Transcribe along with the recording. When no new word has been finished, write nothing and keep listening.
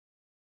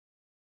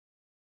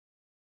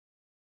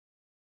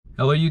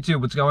Hello YouTube,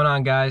 what's going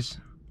on guys?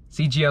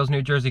 CGL's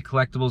New Jersey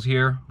Collectibles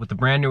here with a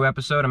brand new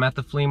episode. I'm at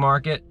the flea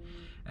market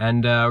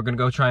and we're gonna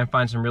go try and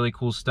find some really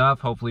cool stuff.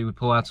 Hopefully we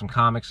pull out some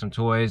comics, some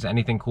toys,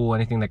 anything cool,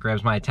 anything that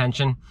grabs my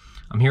attention.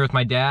 I'm here with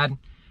my dad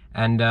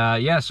and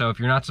yeah, so if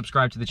you're not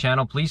subscribed to the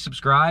channel, please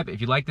subscribe. If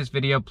you like this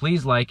video,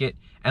 please like it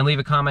and leave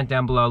a comment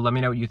down below. Let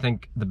me know what you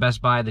think the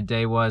best buy of the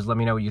day was. Let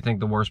me know what you think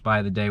the worst buy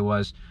of the day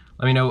was.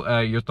 Let me know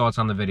your thoughts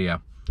on the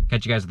video.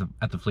 Catch you guys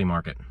at the flea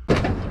market.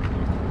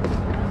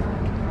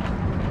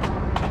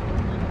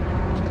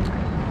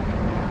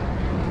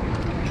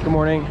 Good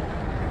morning.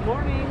 Good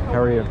morning. How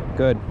are you?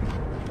 Good.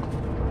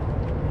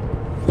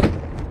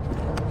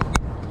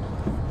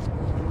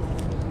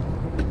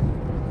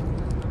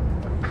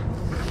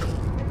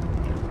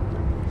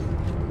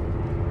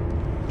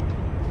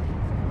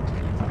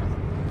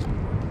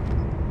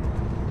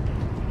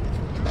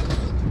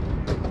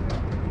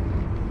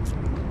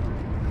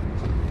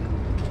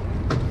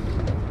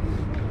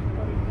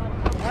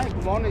 Hi,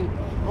 good morning.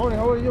 Morning,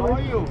 how are you? How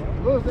are you?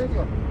 Good, thank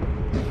you.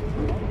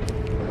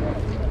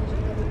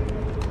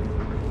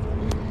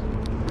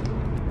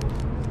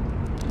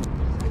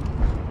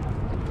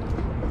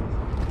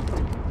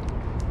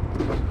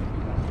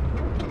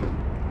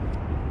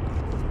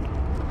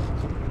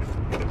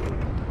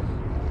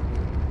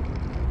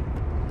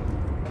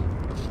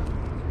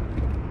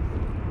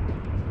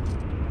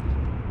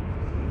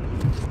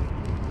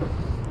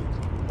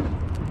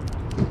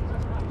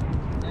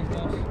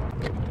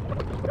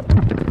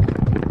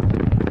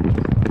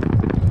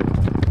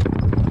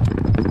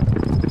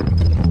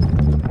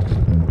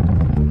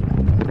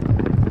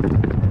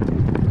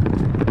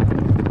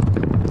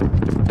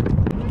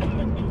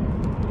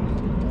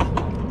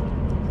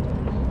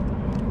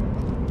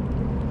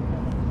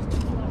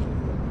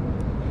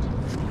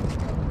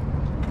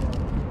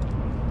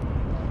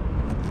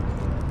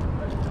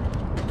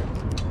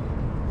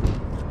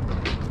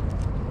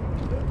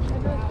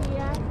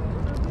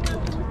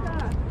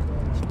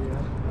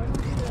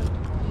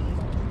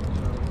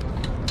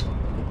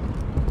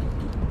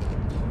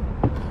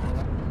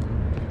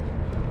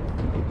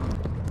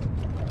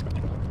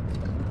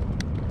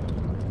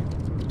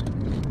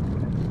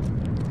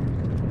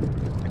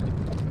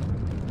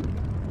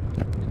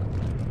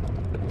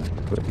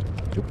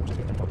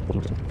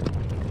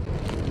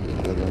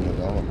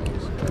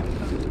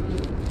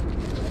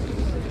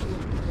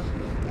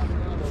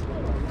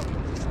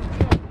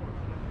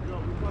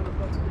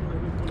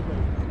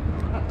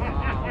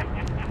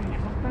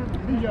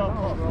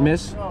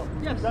 Miss?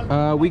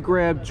 Yes. We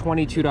grabbed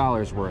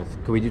 $22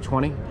 worth. Could we do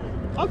 20?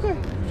 Okay,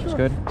 sure. That's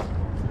good.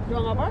 You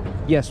want my bar?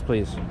 Yes,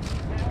 please.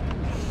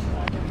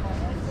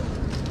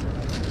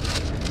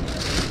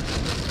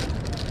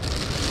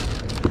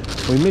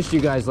 We missed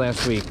you guys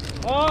last week.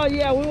 Oh,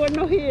 yeah, we were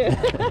not here.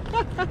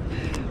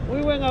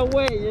 We went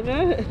away, you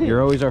know?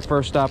 You're always our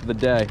first stop of the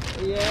day.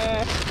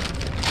 Yeah.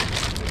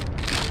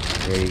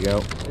 There you go.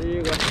 There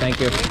you go. Thank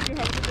you. Thank you.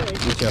 Have a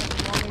good day. You too.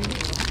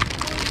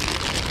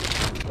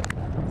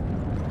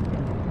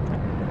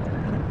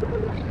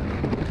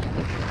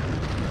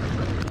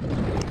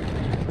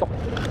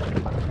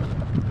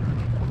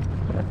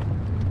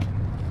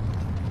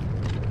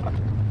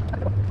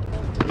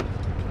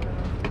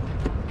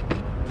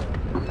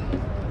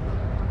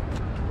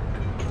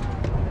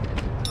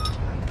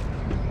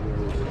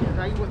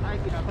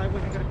 I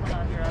wasn't going to come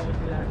out here. I would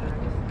do that.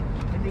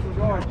 Illegal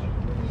George.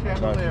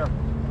 Chandelier.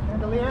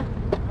 Chandelier?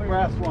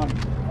 Brass one.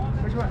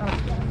 Which one?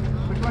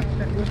 Which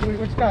one?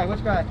 Which guy?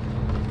 Which guy?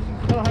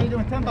 Hello, how you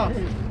doing?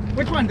 $10.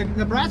 Which one?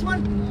 The brass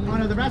one? Oh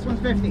no, the brass one's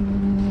 50. You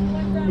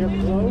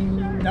have those?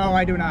 No,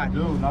 I do not.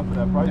 No, not for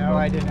that price. No,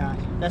 I did not.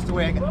 That's the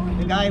way I got.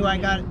 The guy who I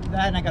got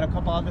that, and I got a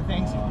couple other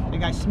things. The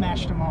guy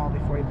smashed them all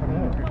before he put them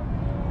in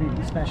there.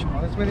 He smashed them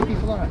all. That's where the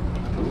people are.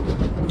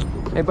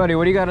 Hey buddy,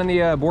 what do you got on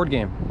the board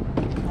game?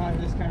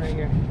 This guy right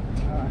here.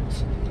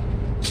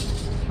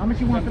 How much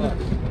you want for this?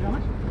 How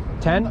much?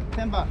 10?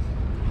 $10.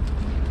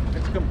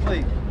 It's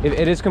complete.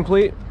 It is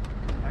complete?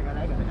 I got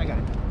it.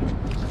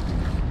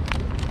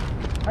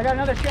 I got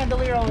another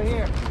chandelier over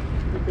here.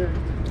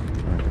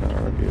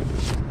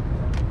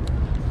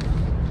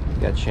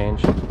 Got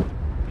change?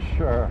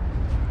 Sure.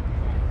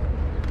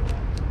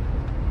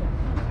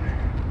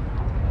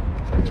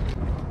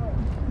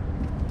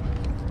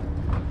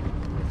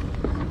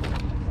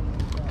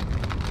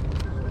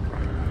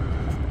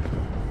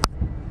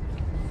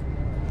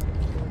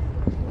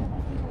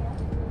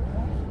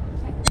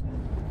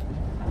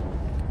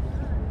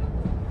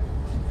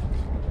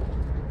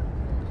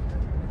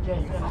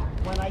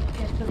 When I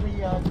get to the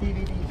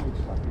DVDs and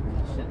stuff, you're going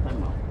to set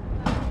them up.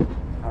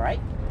 All right?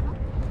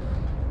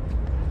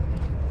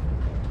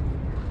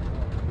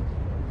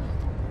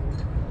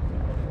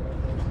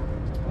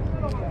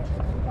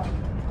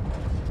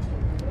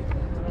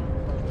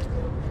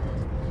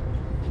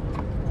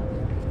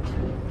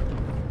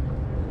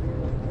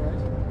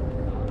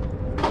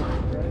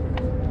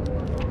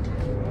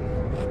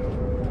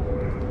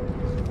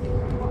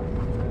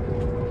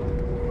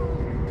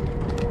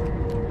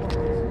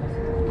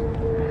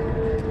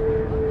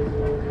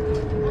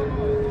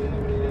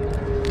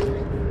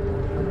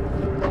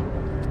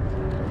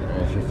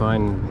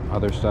 find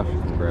other stuff,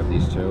 you can grab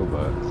these too,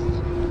 but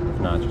if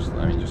not,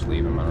 just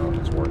leave them. I don't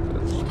know if it's worth it.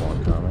 It's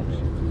Spawn Comics.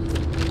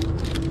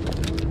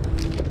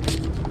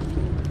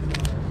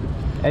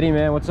 Eddie,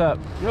 man, what's up?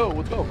 Yo,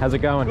 what's up? How's it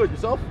going? Good,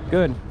 yourself?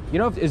 Good. You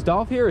know, is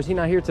Dolph here or is he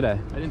not here today?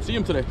 I didn't see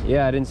him today.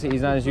 Yeah, I didn't see.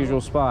 He's not in his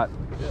usual spot.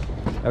 Yeah.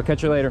 I'll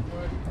catch you later.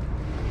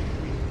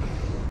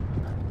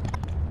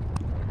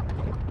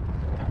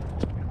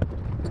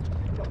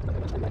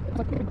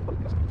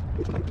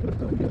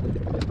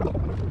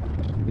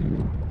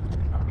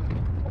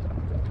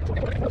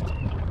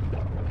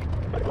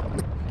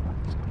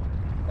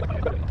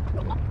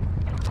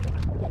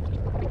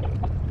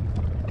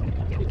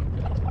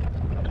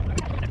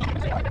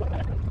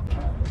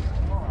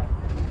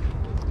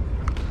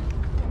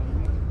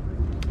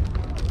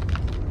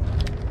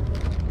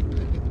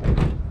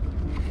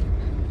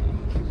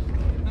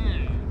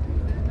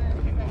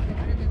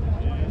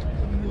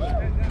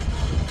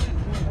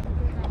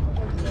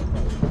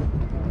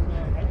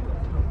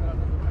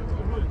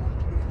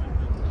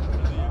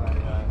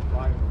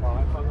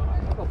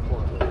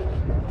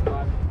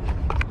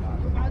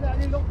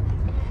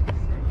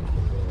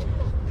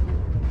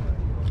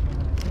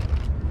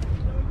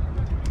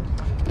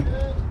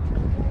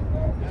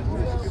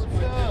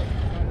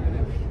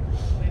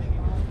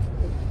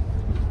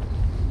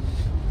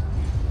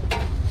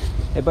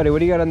 Hey buddy, what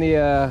do you got on the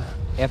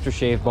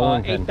aftershave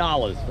bowling pin?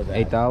 $8 for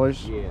that.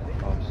 $8?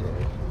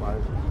 Yeah.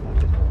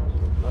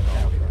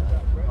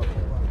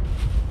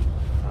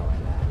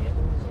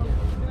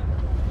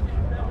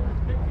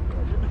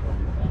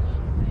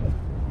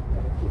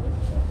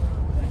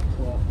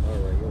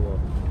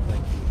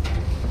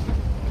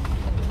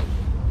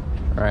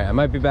 All right, I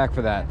might be back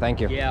for that. Thank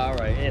you. Yeah, all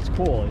right. It's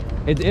cool.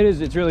 It is.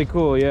 It's really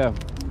cool. Yeah.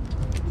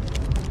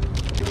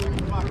 You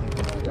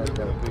guys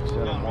got a big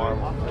set of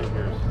Marvel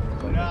figures,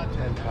 like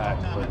 10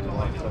 packs, like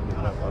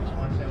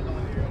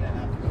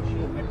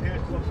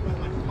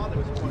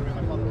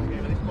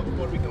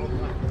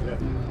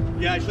 $175.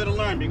 Yeah, I should have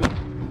learned. Because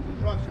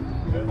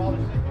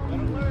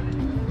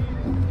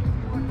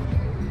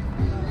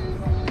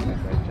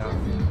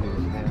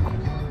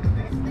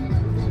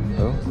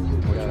Oh,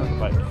 which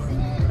one?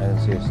 I didn't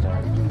see a star.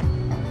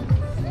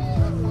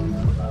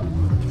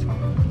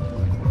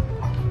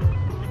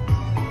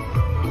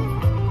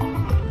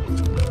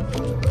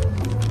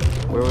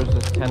 Where was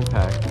this 10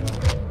 pack?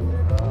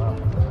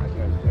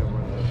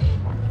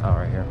 Oh,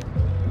 right here.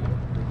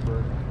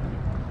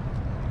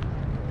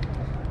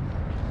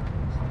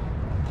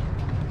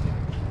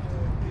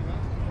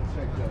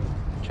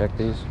 Check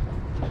these.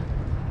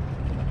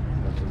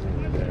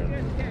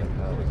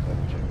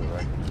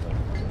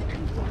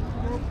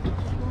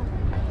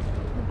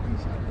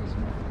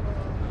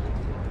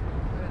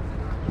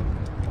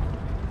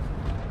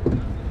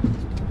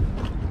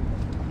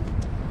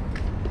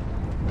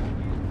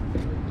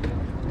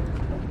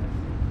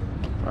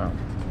 Wow.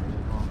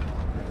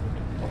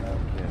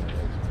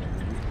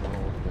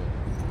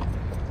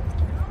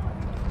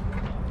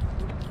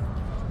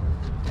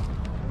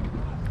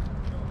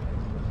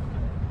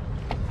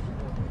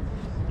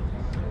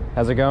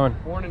 How's it going?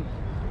 Morning.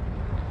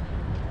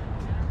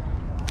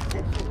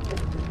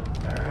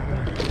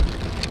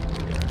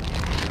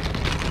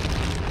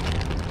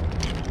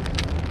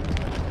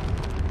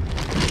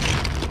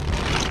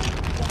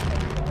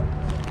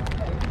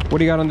 What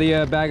do you got on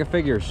the bag of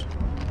figures?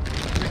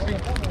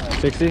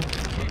 60?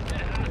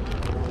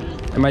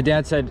 And my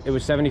dad said it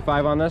was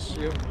 75 on this?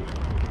 Yep.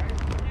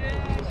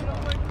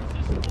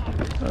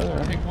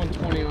 Take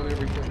 120 on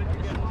everything.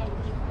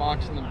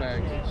 Box in the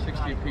bag.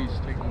 60 a piece.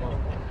 Take them all.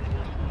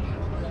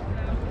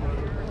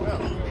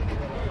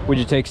 Would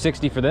you take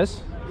 60 for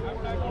this?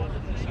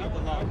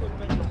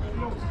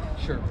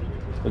 Sure.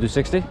 We'll do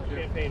 60? Yeah.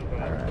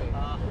 Alright.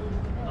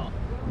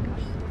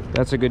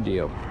 That's a good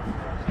deal.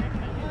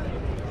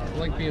 I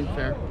like being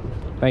fair.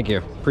 Thank you.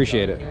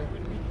 Appreciate it.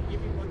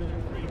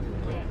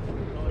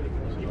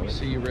 I'll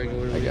see you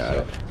regularly. I got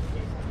it.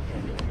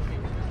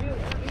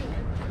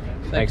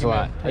 Thank Thanks you, a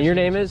lot. man. And your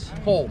name is?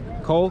 Cole.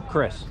 Cole?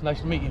 Chris. Nice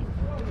to meet you.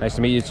 Nice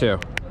to meet you too.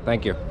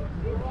 Thank you.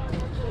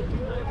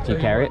 Can you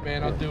carry it?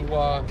 Man, I'll do,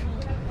 how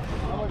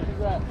much is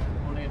that?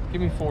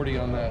 Give me 40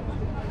 on that.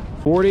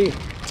 40?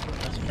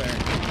 That's fair.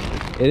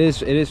 It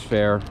is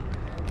fair. How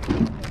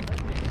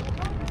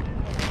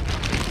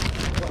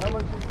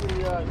much is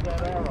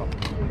that arrow?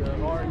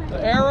 The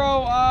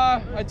arrow,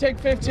 I take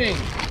 15.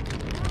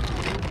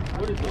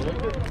 What is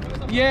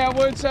it? Yeah,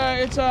 well, it's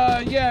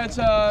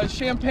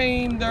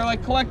champagne. They're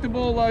like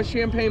collectible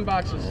champagne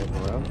boxes.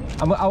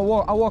 I'll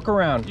walk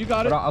around. You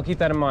got it? But I'll keep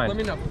that in mind. Let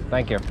me know.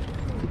 Thank you.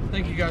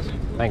 Thank you, guys.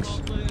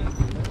 Thanks.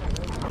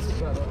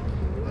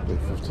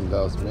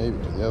 $15 maybe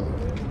for the other one.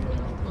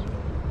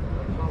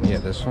 Yeah,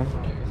 this one.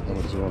 How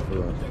much do you want for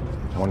that?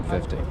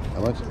 150.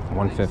 How much?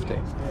 150.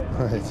 All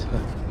right.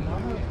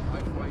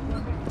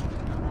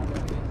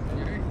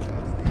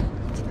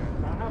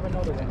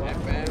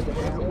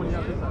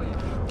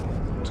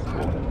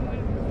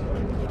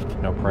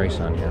 No price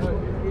on here.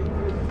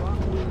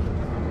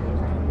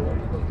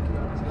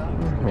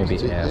 Maybe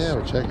Yeah, ask.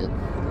 we'll check it.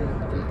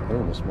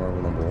 Oh, Miss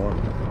Marvel #1.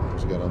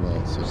 What you got on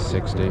that?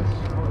 60.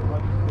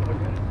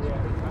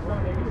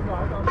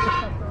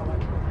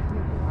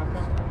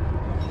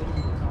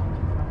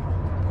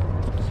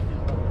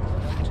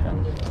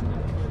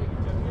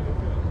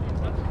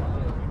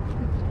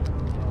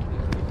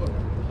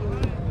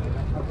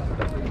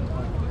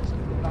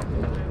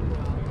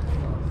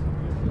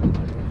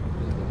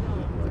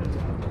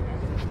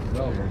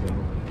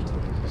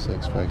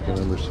 X Factor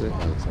 #6.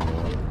 That's on the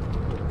one.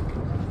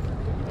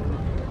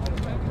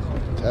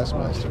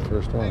 Taskmaster,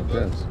 first one,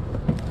 Prince.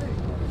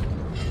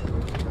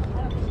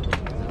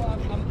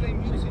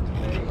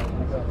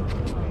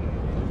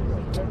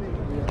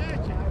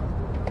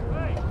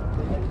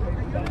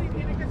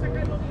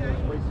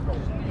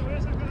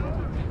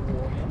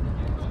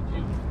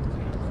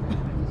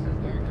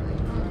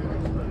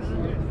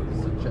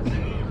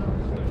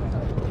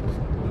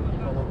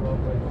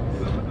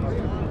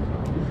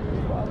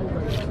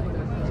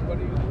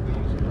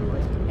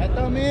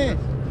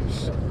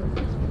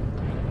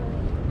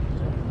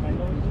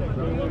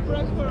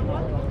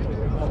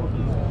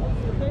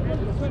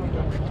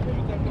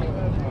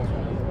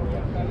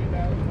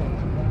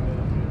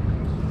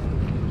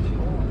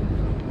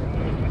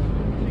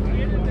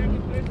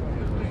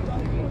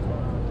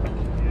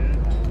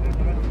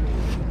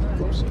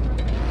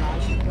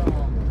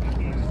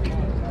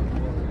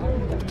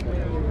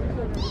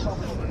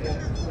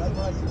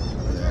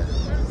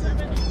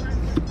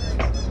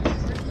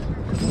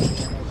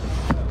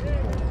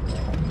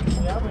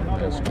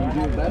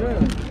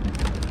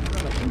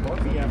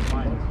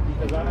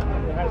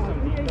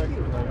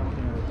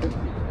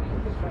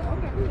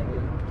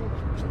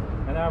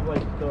 And I have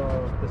like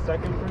the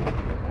second print.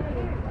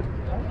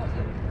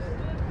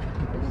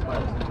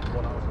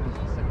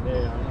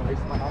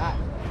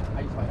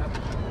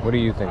 What do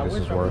you think this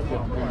is worth? I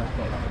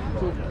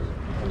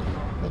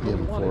gave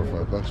him $4 or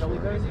 $5 for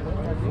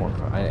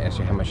it. I asked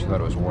you how much you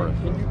thought it was worth.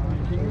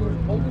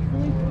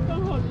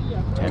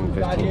 $10,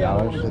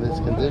 $15? In its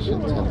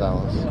condition,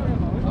 $10.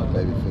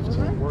 Maybe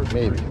 $15.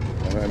 Maybe.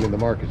 I mean, the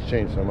market's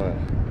changed so much.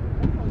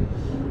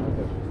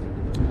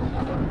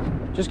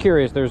 Just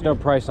curious, there's no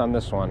price on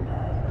this one.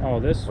 Oh,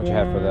 this What you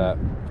have for that?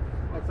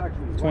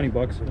 $20.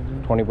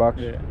 20 bucks?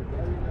 Yeah.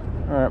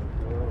 Alright.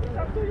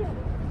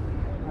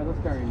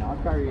 Let's carry now. I'll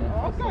carry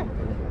now. Okay.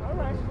 All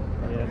right.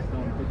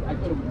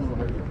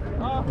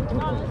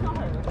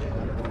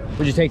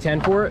 Would you take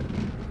 10 for it?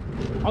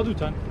 I'll do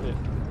 10. Yeah.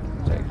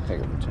 Take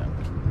it for 10.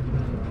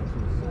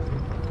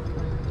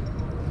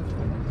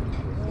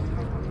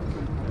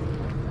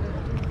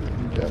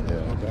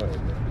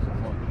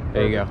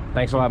 There you go.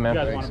 Thanks a lot, man.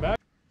 You guys want it back?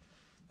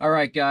 All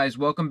right, guys,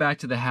 welcome back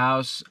to the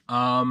house.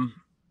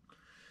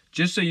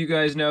 Just so you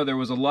guys know, there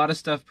was a lot of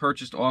stuff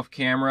purchased off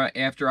camera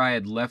after I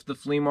had left the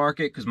flea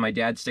market because my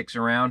dad sticks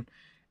around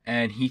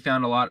and he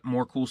found a lot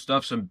more cool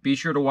stuff. So be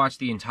sure to watch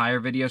the entire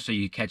video so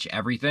you catch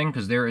everything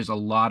because there is a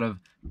lot of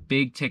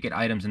big ticket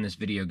items in this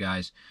video,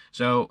 guys.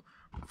 So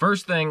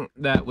first thing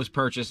that was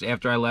purchased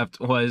after I left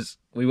was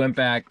we went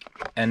back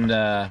and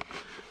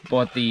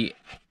bought the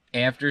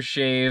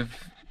aftershave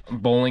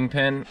bowling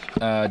pin.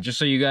 Just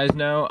so you guys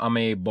know, I'm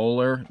a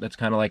bowler. That's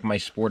kind of like my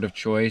sport of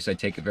choice. I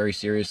take it very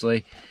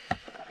seriously.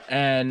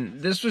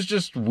 And this was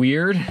just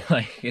weird.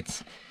 Like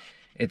it's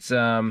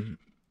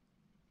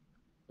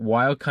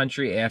Wild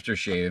Country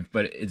aftershave,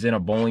 but it's in a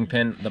bowling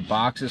pin. The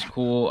box is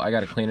cool. I got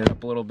to clean it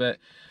up a little bit.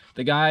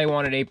 The guy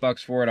wanted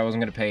 $8 for it. I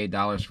wasn't going to pay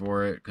 $8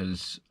 for it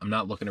because I'm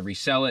not looking to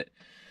resell it.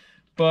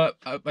 But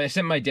I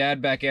sent my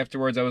dad back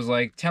afterwards. I was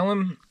like, tell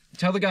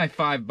the guy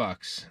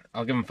 $5.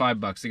 I'll give him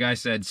 $5. The guy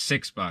said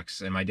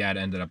 $6, and my dad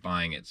ended up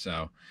buying it.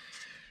 So,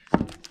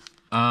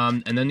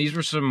 and then these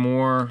were some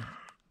more.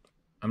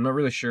 I'm not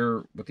really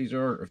sure what these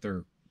are. If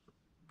they're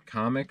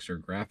comics or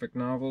graphic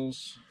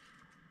novels.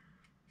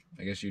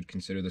 I guess you'd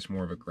consider this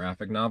more of a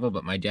graphic novel.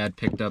 But my dad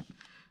picked up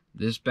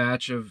this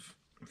batch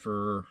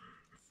for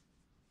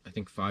I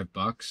think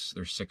 $5.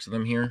 There's 6 of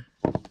them here.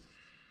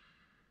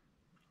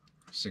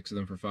 6 of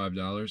them for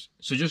 $5.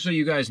 So just so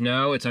you guys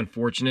know, it's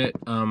unfortunate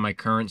my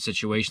current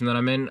situation that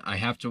I'm in.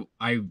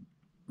 I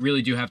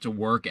really do have to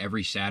work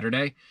every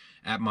Saturday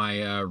at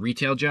my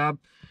retail job,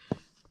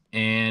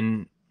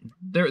 and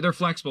they're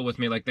flexible with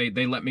me. Like they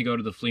let me go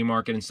to the flea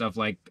market and stuff.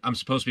 Like I'm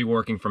supposed to be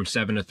working from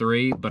 7 to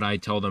 3, but I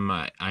told them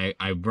I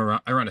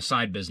run a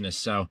side business,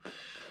 so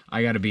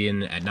I got to be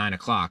in at 9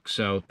 o'clock.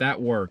 So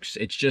that works.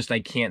 It's just I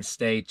can't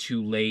stay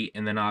too late,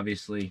 and then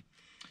obviously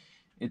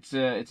it's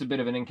a bit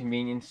of an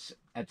inconvenience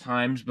at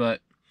times,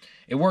 but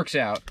it works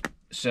out.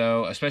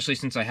 So especially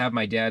since I have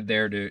my dad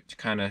there to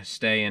kind of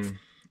stay and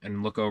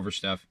look over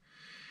stuff.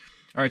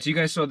 All right, so you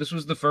guys saw this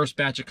was the first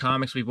batch of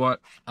comics we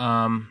bought.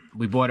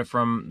 We bought it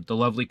from the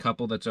lovely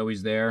couple that's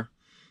always there,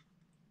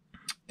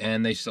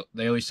 and they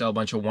always sell a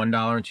bunch of $1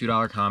 and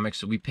 $2 comics.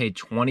 So we paid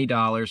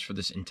 $20 for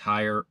this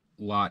entire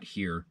lot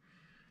here.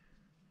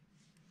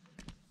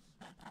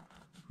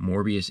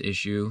 Morbius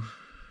issue.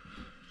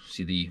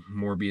 See the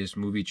Morbius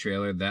movie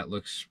trailer. That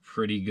looks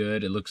pretty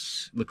good. It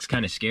looks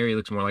kind of scary. It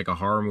looks more like a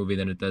horror movie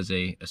than it does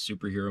a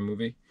superhero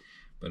movie,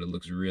 but it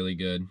looks really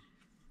good.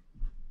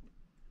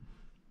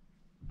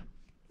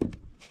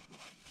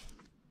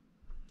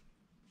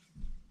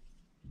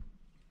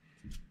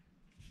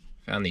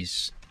 Found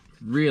these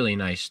really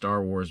nice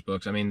Star Wars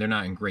books. I mean, they're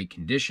not in great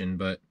condition,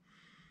 but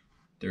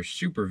they're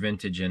super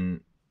vintage,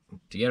 and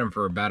to get them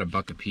for about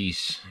 $1 a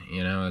piece,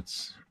 you know,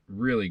 it's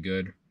really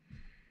good.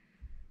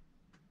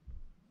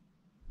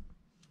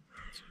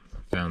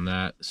 Found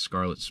that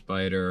Scarlet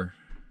Spider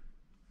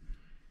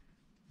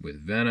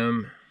with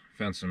Venom.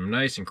 Found some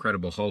nice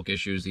Incredible Hulk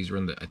issues. These were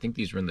in the, I think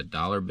these were in the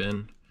dollar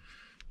bin.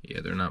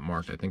 Yeah, they're not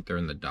marked. I think they're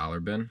in the dollar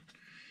bin.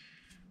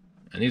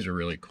 And these are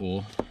really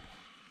cool.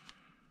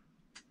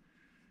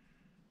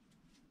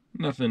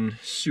 Nothing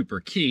super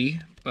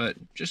key, but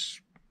just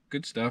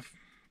good stuff.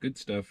 Good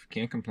stuff.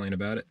 Can't complain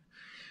about it.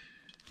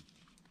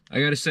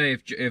 I gotta say,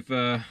 if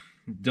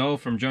Dull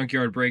from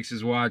Junkyard Breaks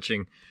is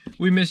watching,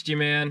 we missed you,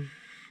 man.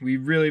 We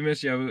really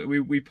missed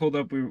you. We pulled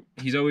up.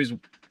 He's always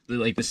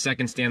like the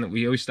second stand that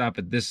we always stop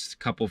at this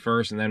couple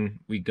first, and then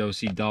we go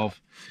see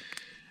Dolph.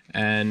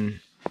 And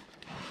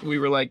we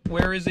were like,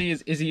 "Where is he?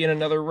 Is he in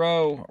another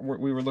row?"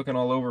 We were looking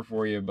all over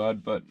for you,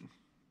 bud, but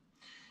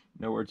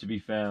nowhere to be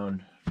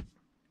found.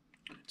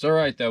 It's all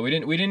right though. We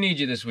didn't need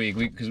you this week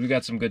because we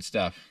got some good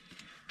stuff.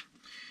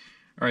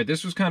 All right,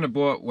 this was kind of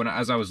bought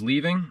as I was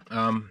leaving.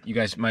 You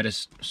guys might have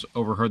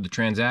overheard the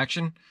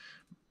transaction.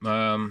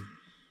 One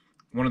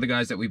of the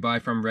guys that we buy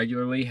from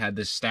regularly had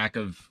this stack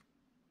of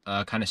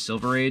kind of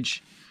Silver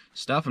Age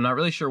stuff. I'm not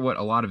really sure what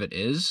a lot of it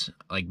is.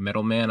 Like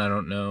Metal Man, I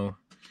don't know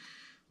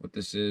what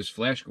this is.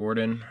 Flash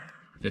Gordon,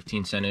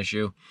 15-cent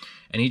issue.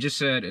 And he just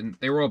said, and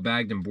they were all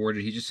bagged and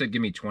boarded, he just said,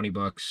 give me 20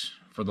 bucks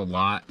for the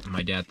lot.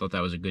 My dad thought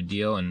that was a good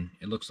deal, and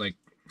it looks like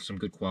some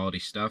good quality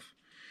stuff.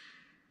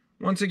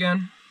 Once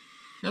again,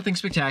 nothing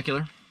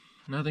spectacular.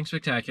 Nothing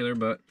spectacular,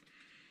 but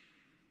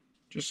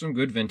just some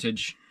good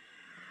vintage.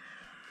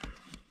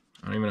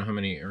 I don't even know how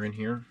many are in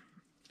here.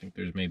 I think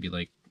there's maybe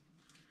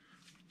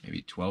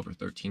 12 or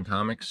 13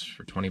 comics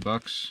for 20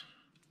 bucks.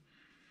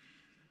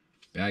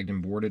 Bagged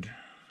and boarded.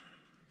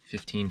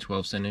 15,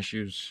 12-cent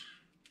issues.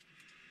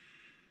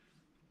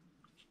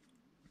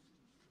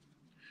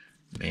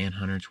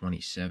 Manhunter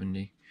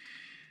 2070.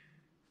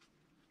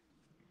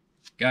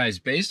 Guys,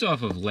 based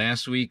off of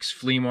last week's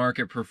flea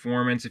market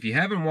performance, if you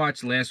haven't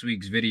watched last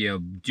week's video,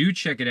 do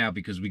check it out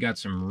because we got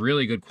some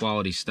really good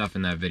quality stuff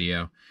in that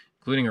video,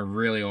 including a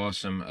really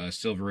awesome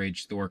Silver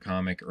Age Thor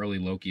comic, early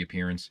Loki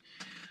appearance.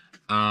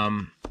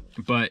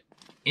 But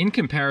in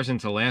comparison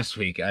to last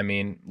week, I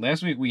mean,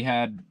 last week we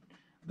had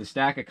the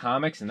stack of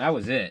comics and that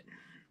was it.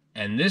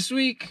 And this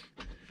week,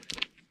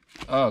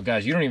 oh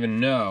guys, you don't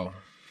even know.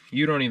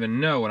 You don't even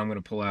know what I'm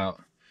going to pull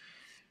out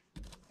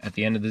at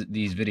the end of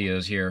these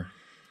videos here.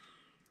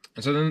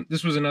 And so then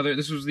this was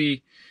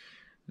the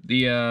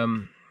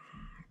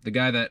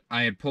guy that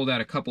I had pulled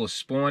out a couple of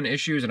Spawn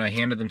issues and I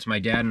handed them to my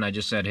dad and I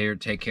just said, here,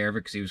 take care of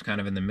it, because he was kind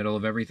of in the middle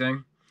of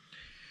everything.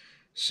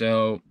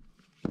 So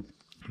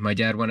my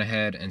dad went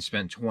ahead and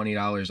spent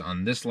 $20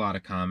 on this lot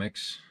of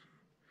comics.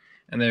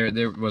 And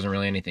there wasn't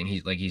really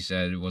anything. Like he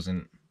said, it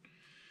wasn't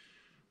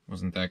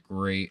that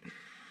great.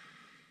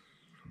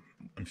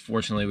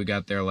 Unfortunately, we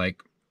got there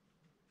like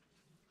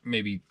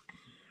maybe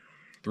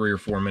 3 or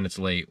 4 minutes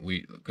late.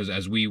 Because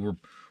as we were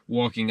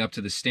walking up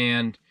to the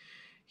stand,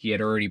 he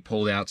had already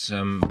pulled out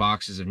some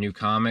boxes of new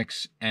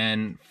comics.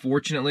 And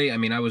fortunately, I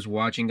mean, I was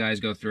watching guys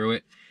go through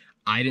it.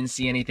 I didn't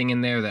see anything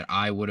in there that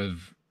I would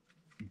have,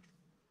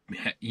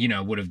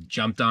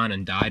 jumped on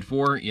and died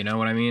for. You know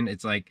what I mean?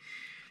 It's like,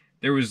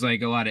 there was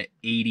like a lot of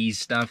 80s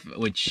stuff,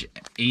 which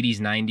 80s,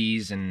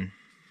 90s, and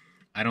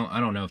I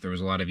don't know if there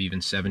was a lot of even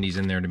 70s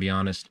in there, to be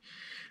honest.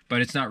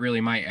 But it's not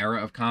really my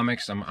era of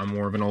comics. I'm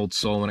more of an old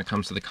soul when it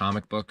comes to the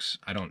comic books.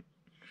 I don't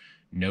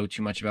know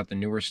too much about the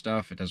newer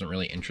stuff. It doesn't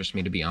really interest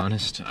me, to be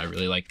honest. I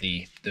really like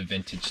the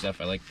vintage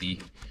stuff. I like the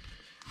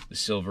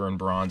Silver and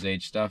Bronze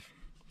Age stuff.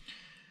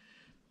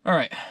 All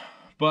right,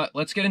 but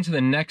let's get into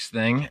the next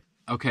thing.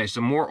 Okay,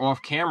 some more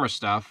off-camera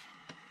stuff.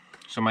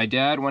 So my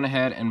dad went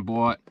ahead and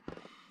bought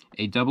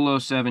a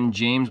 007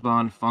 James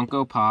Bond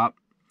Funko Pop.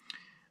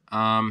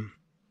 And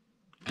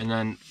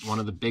then one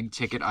of the big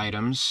ticket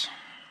items,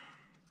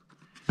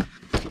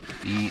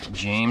 the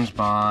James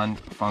Bond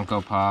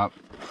Funko Pop.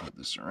 Flip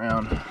this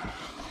around.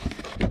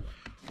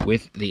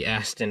 With the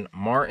Aston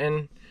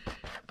Martin.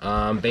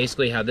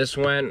 Basically how this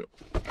went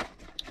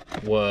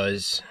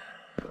was,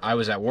 I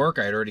was at work.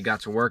 I had already got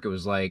to work. It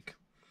was like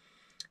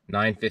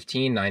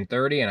 9:15,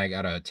 9:30, and I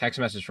got a text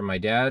message from my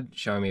dad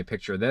showing me a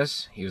picture of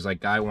this. He was like,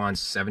 guy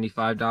wants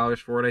 $75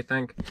 for it, I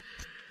think.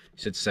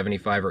 He said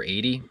 75 or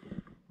 80.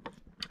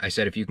 I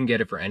said, if you can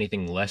get it for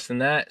anything less than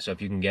that, so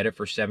if you can get it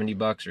for 70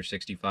 bucks or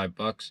 65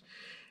 bucks,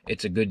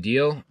 it's a good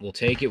deal. We'll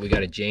take it. We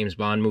got a James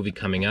Bond movie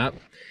coming up.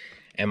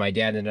 And my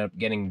dad ended up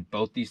getting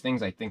both these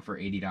things, I think, for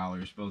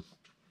 $80. Both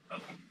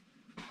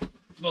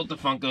the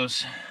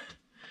Funkos.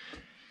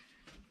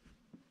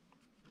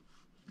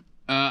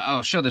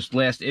 I'll show this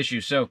last issue.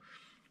 So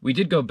we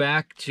did go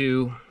back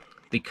to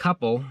the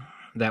couple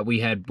that we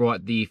had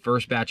brought the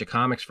first batch of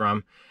comics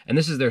from. And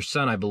this is their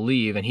son, I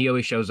believe. And he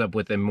always shows up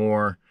with a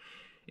more...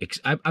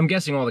 I'm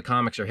guessing all the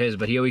comics are his,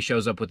 but he always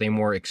shows up with a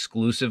more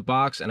exclusive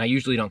box, and I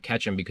usually don't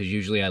catch him because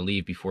usually I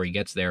leave before he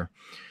gets there.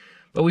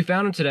 But we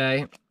found him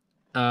today,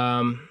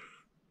 And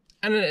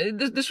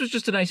this was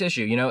just a nice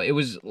issue, you know. It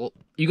was,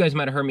 you guys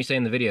might have heard me say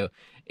in the video,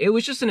 it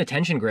was just an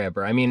attention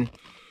grabber. I mean,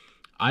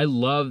 I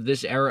love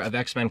this era of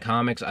X-Men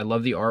comics. I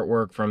love the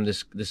artwork from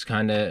this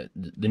kind of,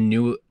 the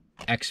new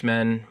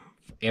X-Men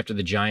after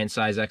the giant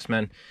size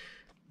X-Men.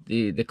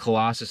 The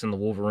Colossus and the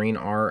Wolverine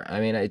art. I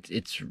mean,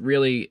 it's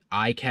really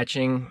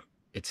eye-catching.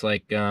 It's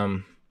like,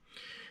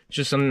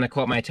 just something that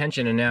caught my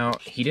attention, and now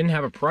he didn't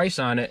have a price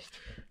on it.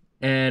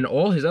 And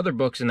all his other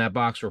books in that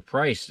box were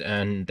priced,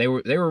 and they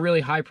were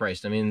really high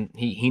priced. I mean,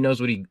 he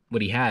knows what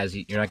he has.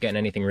 You're not getting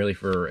anything really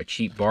for a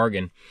cheap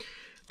bargain.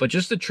 But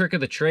just the trick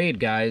of the trade,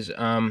 guys.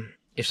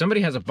 If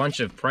somebody has a bunch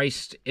of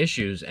priced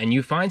issues and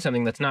you find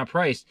something that's not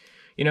priced,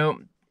 you know,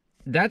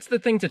 that's the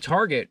thing to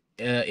target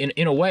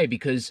in a way,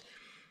 because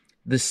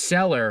the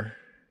seller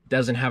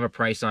doesn't have a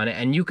price on it,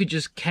 and you could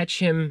just catch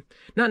him.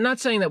 Not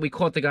saying that we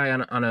caught the guy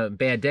on a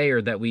bad day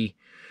or that we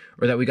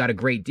got a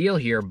great deal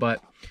here,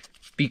 but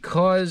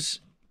because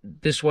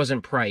this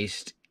wasn't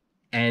priced,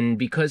 and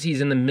because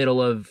he's in the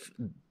middle of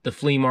the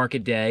flea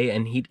market day,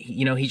 and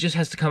he just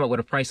has to come up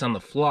with a price on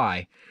the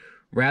fly,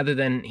 rather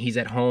than he's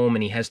at home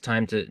and he has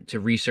time to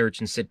research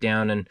and sit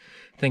down and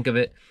think of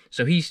it.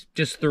 So he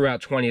just threw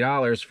out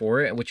 $20 for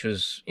it, which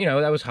was, you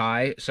know, that was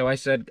high. So I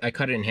said, I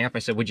cut it in half. I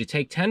said, would you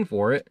take 10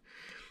 for it?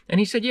 And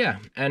he said, yeah.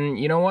 And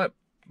you know what?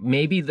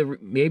 Maybe the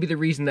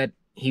reason that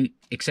he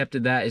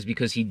accepted that is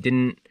because he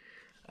didn't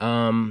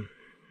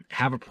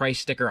have a price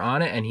sticker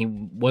on it, and he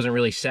wasn't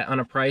really set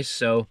on a price.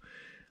 So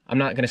I'm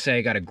not going to say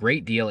I got a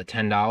great deal at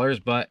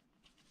 $10, but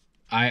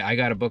I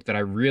got a book that I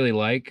really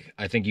like.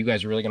 I think you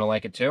guys are really going to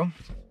like it too.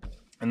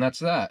 And that's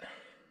that.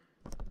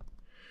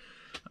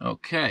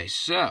 Okay,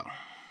 so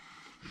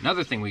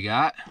another thing we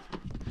got.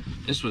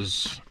 This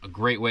was a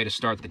great way to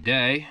start the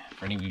day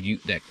for any of you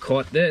that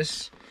caught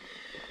this.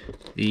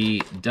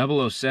 The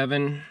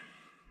 007.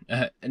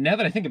 Now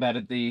that I think about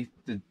it, the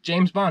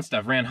James Bond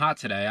stuff ran hot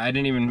today. I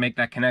didn't even make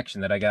that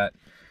connection that I got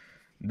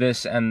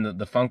this and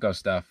the Funko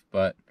stuff.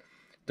 But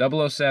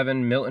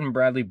 007 Milton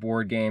Bradley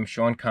board game,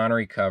 Sean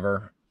Connery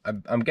cover.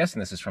 I'm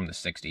guessing this is from the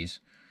 60s.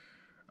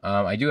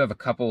 I do have a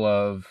couple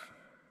of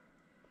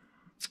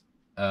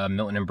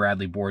Milton and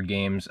Bradley board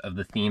games of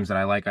the themes that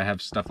I like. I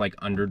have stuff like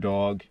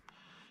Underdog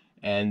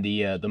and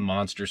the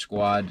Monster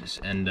Squad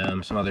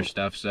and some other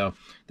stuff. So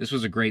this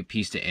was a great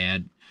piece to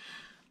add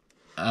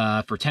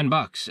for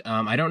 $10.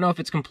 I don't know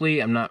if it's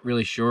complete. I'm not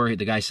really sure.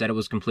 The guy said it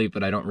was complete,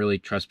 but I don't really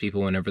trust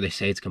people whenever they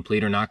say it's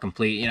complete or not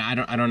complete. You know,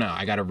 I don't know.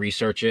 I got to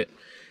research it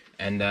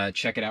and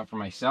check it out for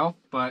myself.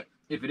 But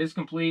if it is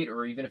complete,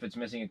 or even if it's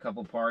missing a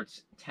couple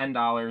parts,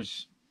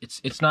 $10.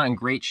 It's not in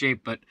great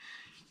shape, but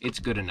it's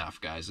good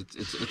enough, guys.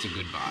 It's a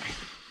good buy.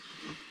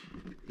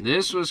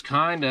 This was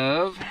kind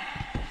of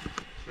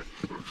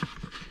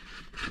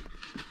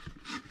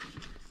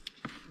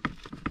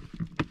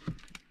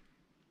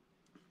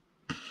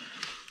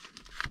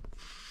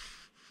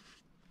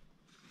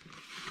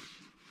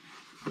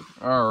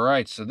all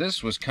right, so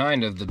this was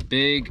kind of the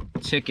big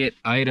ticket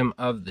item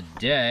of the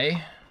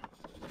day.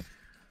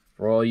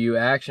 For all you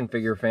action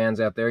figure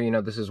fans out there, you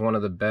know this is one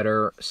of the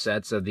better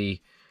sets of the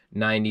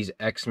 90s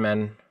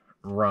X-Men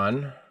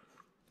run.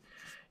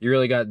 You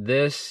really got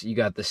this, you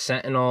got the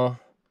Sentinel,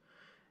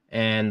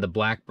 and the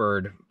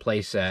Blackbird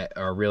playset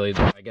are really,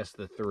 I guess,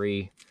 the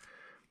three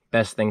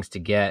best things to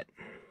get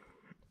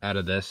out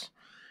of this.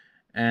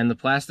 And the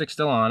plastic's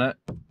still on it,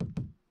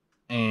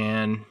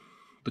 and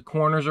the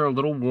corners are a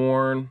little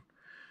worn.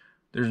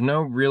 There's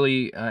no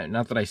really,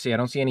 not that I see, I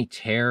don't see any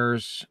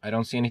tears. I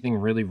don't see anything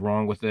really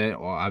wrong with it.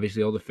 Well,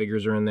 obviously all the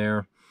figures are in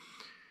there.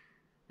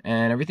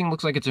 And everything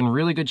looks like it's in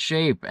really good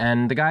shape.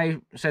 And the guy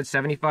said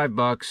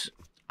 $75.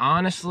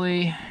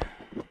 Honestly,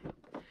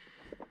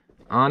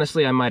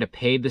 I might have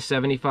paid the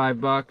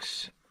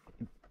 $75,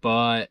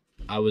 but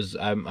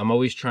I'm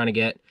always trying to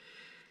get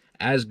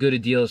as good a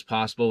deal as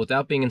possible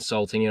without being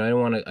insulting. You know,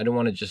 I don't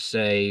want to just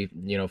say,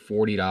 you know,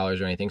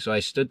 $40 or anything. So I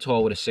stood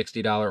tall with a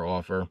 $60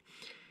 offer.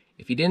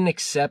 If he didn't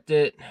accept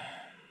it,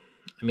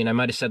 I mean, I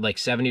might have said like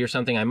 70 or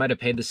something. I might have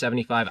paid the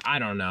 75. I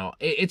don't know.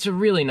 It's a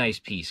really nice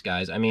piece,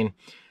 guys. I mean,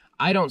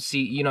 I don't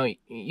see, you know,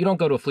 you don't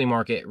go to a flea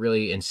market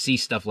really and see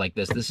stuff like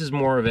this. This is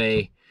more of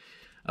a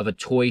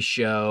toy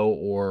show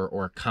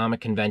or a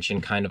comic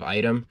convention kind of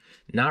item.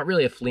 Not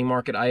really a flea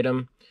market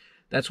item.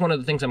 That's one of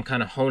the things I'm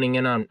kind of honing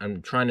in on.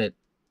 I'm trying to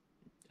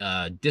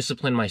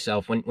discipline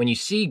myself. When you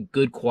see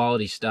good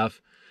quality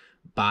stuff,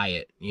 buy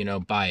it, you know,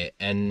 buy it.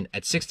 And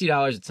at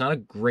 $60, it's not a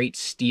great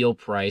steal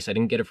price. I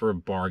didn't get it for a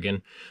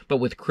bargain. But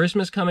with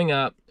Christmas coming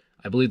up,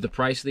 I believe the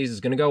price of these is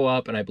going to go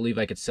up, and I believe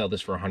I could sell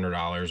this for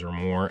 $100 or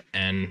more.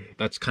 And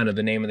that's kind of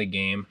the name of the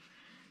game.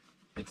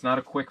 It's not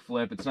a quick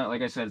flip. It's not,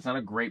 like I said, it's not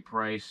a great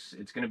price.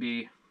 It's going to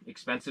be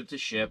expensive to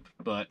ship,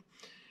 but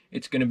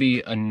it's going to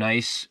be a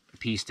nice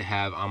piece to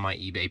have on my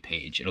eBay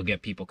page. It'll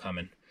get people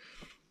coming.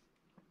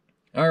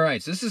 All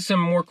right, so this is some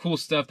more cool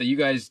stuff that you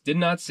guys did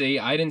not see.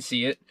 I didn't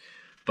see it,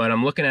 but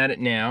I'm looking at it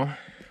now.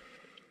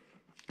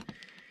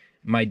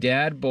 My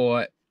dad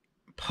bought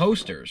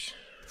posters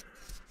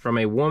from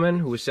a woman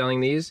who was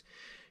selling these.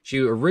 She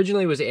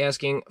originally was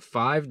asking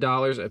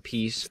 $5 a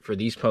piece for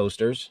these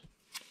posters.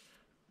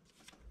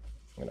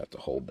 I'm gonna have to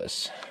hold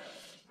this.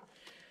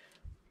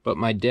 But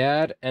my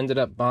dad ended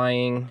up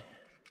buying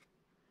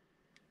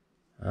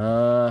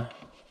 12,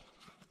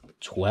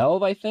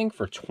 I think,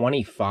 for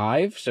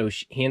 25. So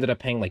he ended up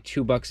paying like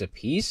 $2 a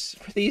piece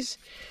for these.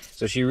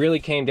 So she really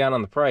came down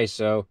on the price.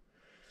 So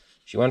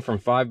she went from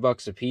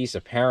 $5 a piece,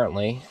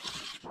 apparently,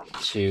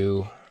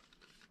 to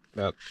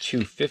about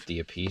 $2.50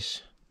 a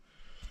piece.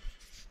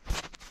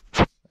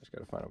 I just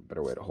gotta find a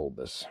better way to hold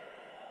this.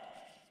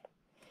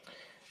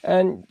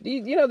 And,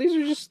 you know, these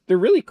are just, they're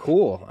really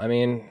cool. I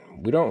mean,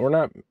 we're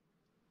not,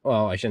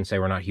 well, I shouldn't say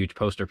we're not huge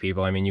poster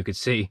people. I mean, you could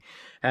see,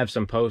 I have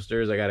some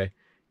posters. I got a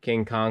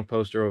King Kong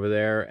poster over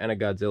there and a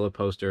Godzilla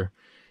poster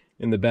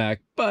in the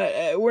back.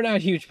 But we're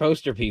not huge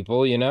poster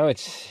people, you know?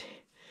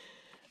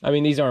 I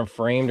mean, these aren't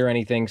framed or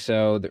anything,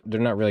 so they're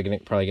not really going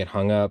to probably get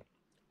hung up.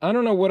 I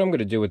don't know what I'm going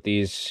to do with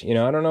these. You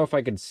know, I don't know if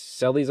I could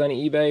sell these on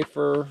eBay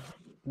for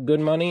good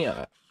money.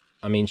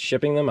 I mean,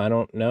 shipping them, I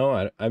don't know.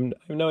 I have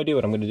no idea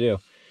what I'm going to do.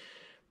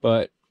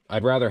 But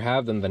I'd rather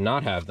have them than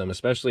not have them,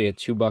 especially at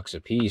 $2 a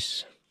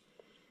piece.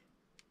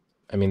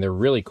 I mean, they're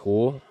really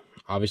cool.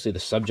 Obviously, the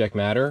subject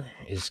matter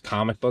is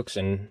comic books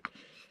and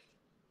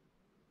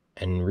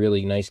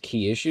really nice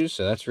key issues,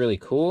 so that's really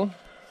cool.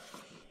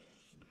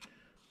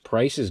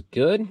 Price is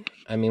good.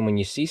 I mean, when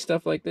you see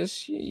stuff like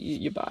this,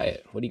 you buy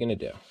it. What are you gonna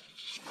do?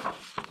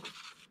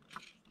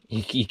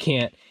 You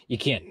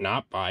can't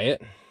not buy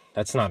it.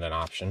 That's not an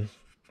option.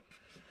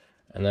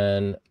 And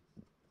then,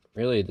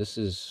 really, this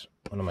is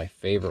one of my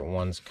favorite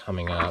ones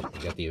coming up.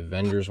 We got the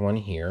Avengers one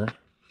here.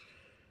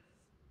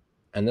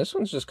 And this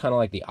one's just kind of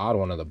like the odd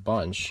one of the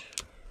bunch.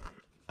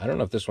 I don't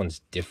know if this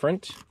one's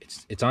different.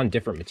 It's on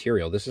different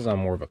material. This is on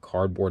more of a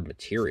cardboard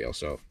material.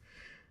 So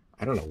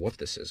I don't know what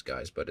this is,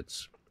 guys, but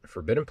it's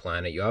Forbidden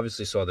Planet. You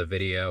obviously saw the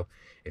video.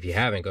 If you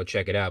haven't, go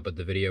check it out. But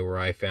the video where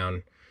I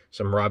found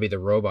some Robbie the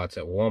Robots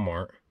at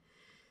Walmart.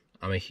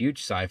 I'm a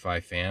huge sci-fi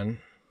fan,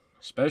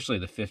 especially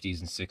the 50s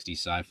and 60s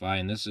sci-fi.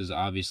 And this is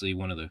obviously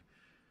one of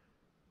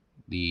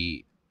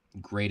the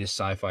greatest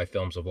sci-fi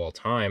films of all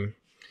time.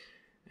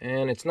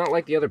 And it's not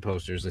like the other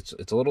posters. It's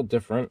a little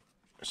different.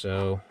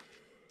 So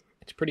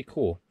it's pretty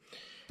cool.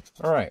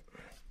 All right.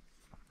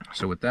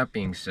 So with that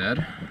being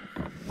said,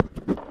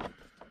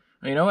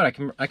 you know what?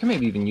 I can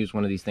maybe even use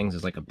one of these things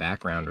as like a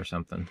background or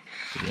something,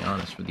 to be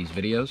honest, for these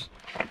videos.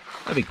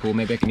 That'd be cool.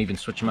 Maybe I can even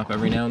switch them up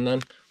every now and then.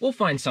 We'll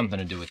find something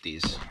to do with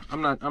these.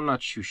 I'm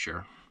not too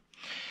sure.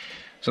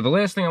 So the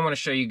last thing I want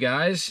to show you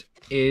guys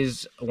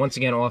is, once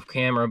again, off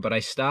camera, but I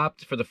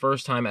stopped for the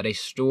first time at a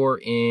store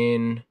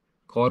in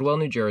Caldwell,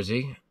 New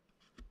Jersey.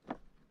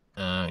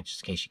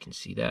 Just in case you can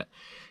see that.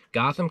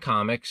 Gotham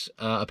Comics.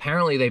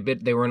 Apparently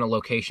they were in a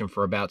location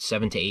for about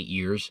 7 to 8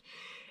 years,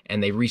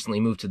 and they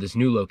recently moved to this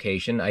new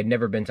location. I'd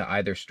never been to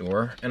either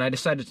store, and I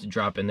decided to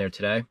drop in there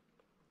today.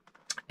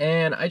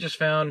 And I just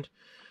found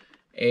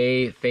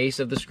a Face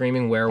of the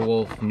Screaming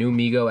Werewolf new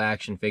Mego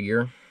action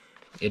figure.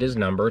 It is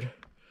numbered.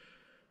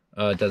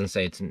 It doesn't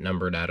say it's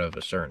numbered out of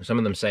a certain. Some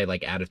of them say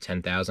like out of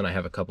 10,000. I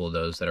have a couple of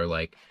those that are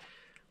like,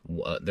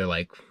 they're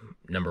like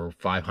number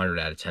 500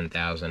 out of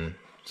 10,000.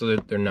 So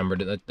they're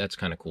numbered. That's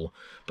kind of cool.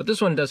 But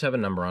this one does have a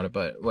number on it,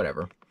 but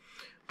whatever.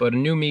 But a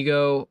new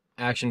Mego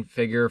action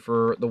figure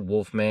for the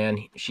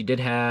Wolfman. She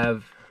did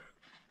have,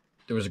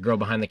 there was a girl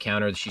behind the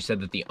counter. She said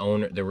that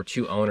there were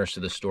 2 owners to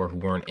the store who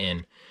weren't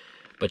in.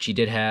 But she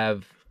did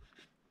have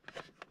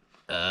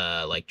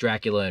like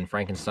Dracula and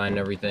Frankenstein and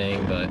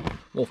everything, but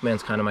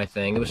Wolfman's kind of my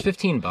thing. It was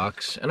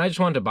 $15, and I just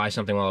wanted to buy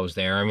something while I was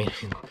there. I mean,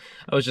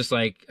 I was just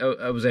like,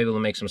 I was able to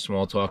make some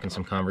small talk and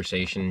some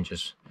conversation, and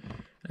just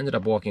ended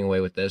up walking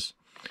away with this.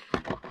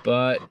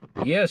 But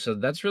yeah, so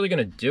that's really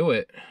gonna do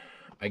it,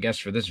 I guess,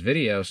 for this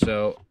video.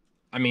 So,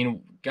 I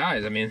mean,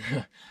 guys, I mean,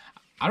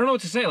 I don't know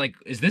what to say. Like,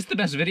 is this the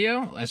best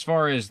video as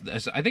far as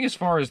I think as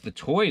far as the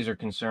toys are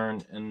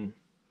concerned, and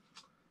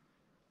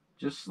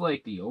just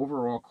like the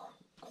overall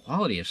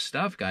quality of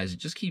stuff, guys? It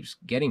just keeps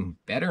getting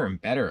better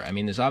and better. I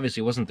mean, this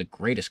obviously wasn't the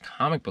greatest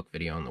comic book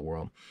video in the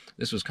world.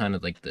 This was kind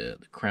of like the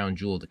crown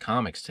jewel of the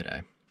comics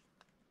today.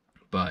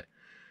 But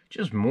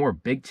just more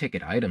big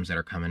ticket items that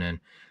are coming in.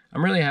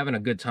 I'm really having a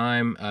good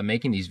time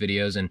making these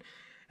videos. And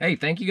hey,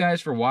 thank you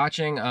guys for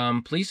watching.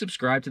 Please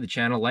subscribe to the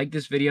channel, like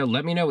this video.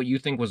 Let me know what you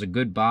think was a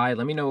good buy.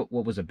 Let me know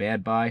what was a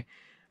bad buy.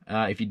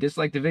 If you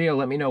disliked the video,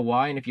 let me know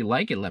why. And if you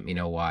like it, let me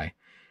know why.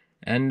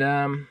 And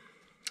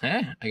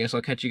I guess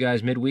I'll catch you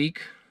guys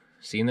midweek.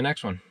 See you in the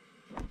next one.